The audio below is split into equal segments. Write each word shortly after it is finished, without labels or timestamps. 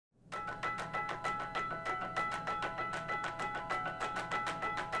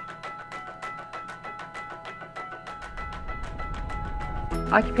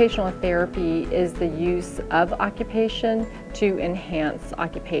Occupational therapy is the use of occupation to enhance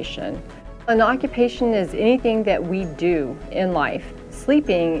occupation. An occupation is anything that we do in life.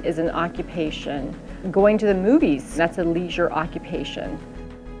 Sleeping is an occupation. Going to the movies, that's a leisure occupation.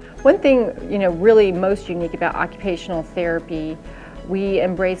 One thing, really most unique about occupational therapy, we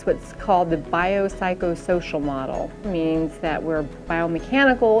embrace what's called the biopsychosocial model. It means that we're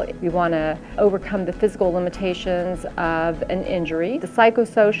biomechanical. We want to overcome the physical limitations of an injury. The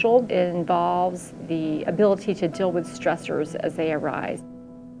psychosocial involves the ability to deal with stressors as they arise.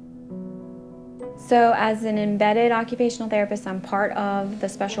 So as an embedded occupational therapist, I'm part of the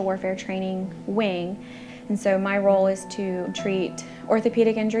special warfare training wing. And so my role is to treat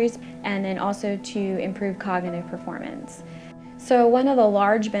orthopedic injuries and then also to improve cognitive performance. So one of the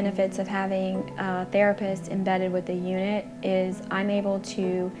large benefits of having a therapist embedded with the unit is I'm able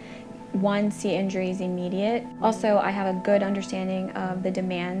to, one, see injuries immediate. Also, I have a good understanding of the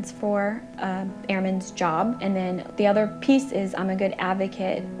demands for airman's job. And then the other piece is I'm a good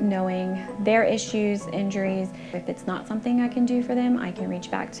advocate knowing their issues, injuries. If it's not something I can do for them, I can reach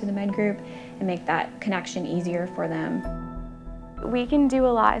back to the med group and make that connection easier for them. We can do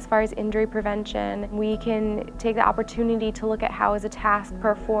a lot as far as injury prevention. We can take the opportunity to look at how is a task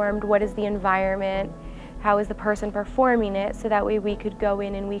performed, what is the environment, how is the person performing it, so that way we could go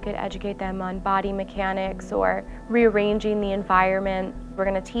in and we could educate them on body mechanics or rearranging the environment. We're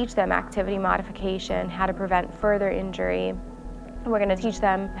going to teach them activity modification, how to prevent further injury. We're going to teach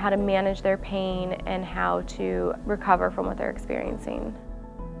them how to manage their pain and how to recover from what they're experiencing.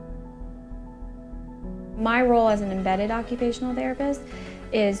 My role as an embedded occupational therapist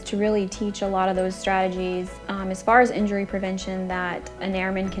is to really teach a lot of those strategies as far as injury prevention that an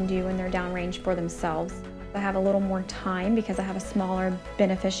airman can do when they're downrange for themselves. I have a little more time because I have a smaller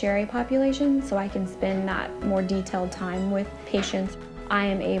beneficiary population, so I can spend that more detailed time with patients. I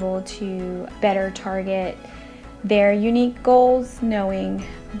am able to better target their unique goals, knowing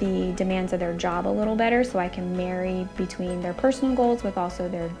the demands of their job a little better, so I can marry between their personal goals with also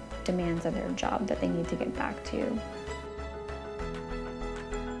their demands of their job that they need to get back to.